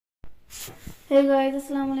Hey guys,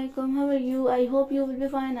 assalamu alaikum. How are you? I hope you will be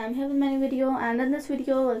fine. I'm here with my new video, and in this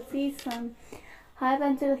video we'll see some high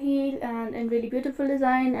pencil heel and in really beautiful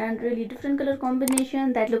design and really different color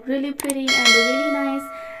combination that look really pretty and really nice.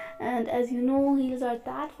 And as you know, heels are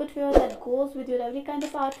that footwear that goes with your every kind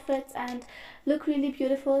of outfits and look really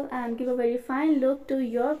beautiful and give a very fine look to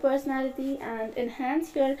your personality and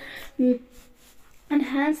enhance the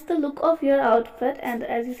look of your outfit. And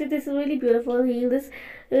as you see, this is really beautiful heel.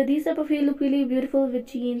 These type of heel look really beautiful with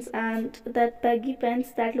jeans and that baggy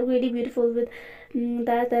pants that look really beautiful with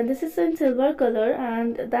that. And this is in silver color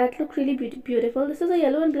and that look really beautiful. This is a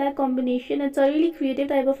yellow and black combination. It's a really creative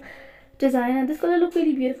type of design, and this color look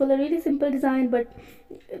really beautiful. A really simple design, but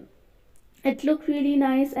it looked really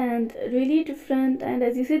nice and really different. And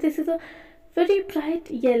as you see, this is a very bright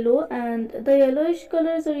yellow, and the yellowish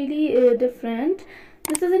color is really different.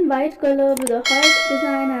 This is in white color with a heart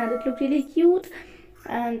design, and it looked really cute.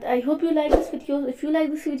 And I hope you like this video. If you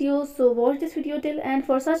like this video, so watch this video till end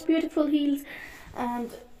for such beautiful heels. And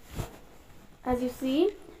as you see,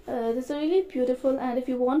 this is really beautiful. And if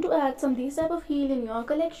you want to add some these type of heel in your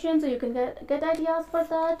collection, so you can get ideas for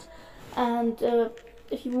that. And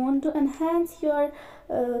if you want to enhance your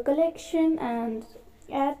collection and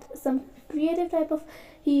add some creative type of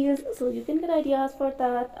heels, so you can get ideas for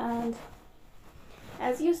that. And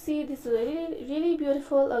as you see, this is really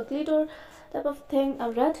beautiful, a glitter type of thing,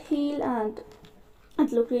 a red heel, and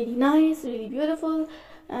it look really nice, really beautiful.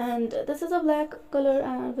 And this is a black color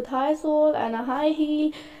and with high sole and a high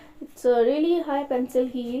heel. It's a really high pencil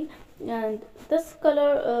heel, and this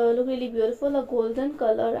color look really beautiful, a golden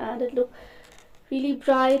color, and it look really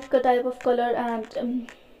bright type of color.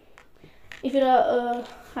 And if you're a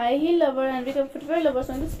high heel lover and big footwear lovers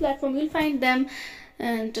on this platform, you'll find them.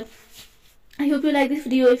 And I hope you like this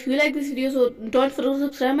video. If you like this video, so don't forget to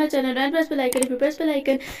subscribe my channel and press bell icon. If you press bell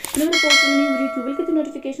icon, whenever I post a new video, you will get the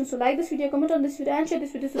notification. So like this video, comment on this video, and share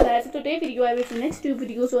this video. So that's it. Today's video. I will see you next two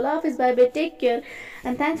videos. So Allah Hafiz, bye bye, take care,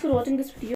 and thanks for watching this video.